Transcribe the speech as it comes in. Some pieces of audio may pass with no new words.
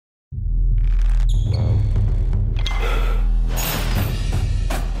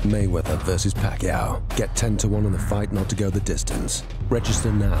Mayweather versus Pacquiao. Get 10-1 on the fight not to go the distance. Register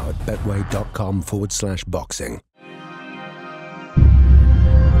now at betway.com/boxing.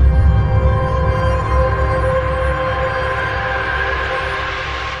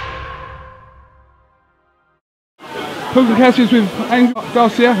 KUGAN CASSIUS with Angel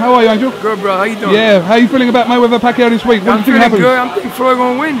Garcia. How are you, Angel? Good, bro. How you doing? Yeah. How are you feeling about Mayweather Pacquiao this week? What do you think happens? Good. I'm thinking Floyd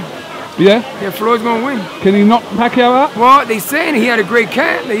gonna win. Yeah? Yeah, Floyd's gonna win. Can he knock Pacquiao out? Well, they saying he had a great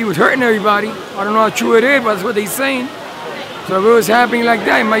camp, that he was hurting everybody. I don't know how true it is, but that's what they saying. So if it was happening like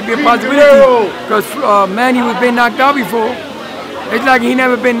that, it might be a possibility. Because Manny was been knocked out before. It's like he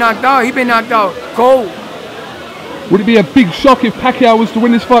never been knocked out. He been knocked out cold. Would it be a big shock if Pacquiao was to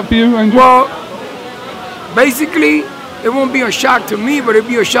win this fight for you, Angel? Well, basically, it won't be a shock to me, but it'll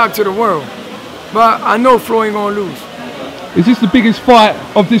be a shock to the world. But I know Floyd ain't gonna lose. Is this the biggest fight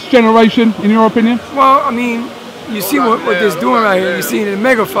of this generation, in your opinion? Well, I mean, you see what this doing right here. You see the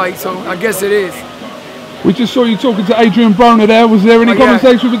mega fight, so I guess it is. We just saw you talking to Adrian Broner there. Was there any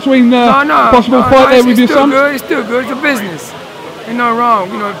conversation between possible fight there with your son? It's still good. It's a business. Ain't nothing wrong.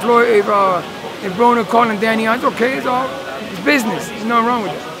 You know, Floyd, if Broner calling Danny out, it's okay. It's business. There's nothing wrong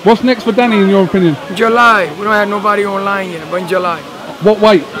with it. What's next for Danny, in your opinion? July. We don't have nobody online yet, but in July. What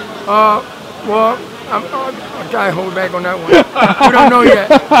weight? Well, I'll try to hold back on that one. We don't know yet.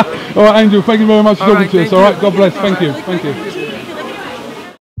 All right, Angel, thank you very much for talking to us. All right, God bless. Thank you. Thank you.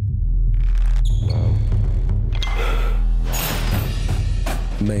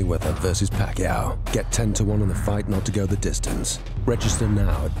 Mayweather versus Pacquiao. Get 10-1 on the fight not to go the distance. Register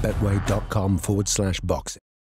now at betway.com/boxing.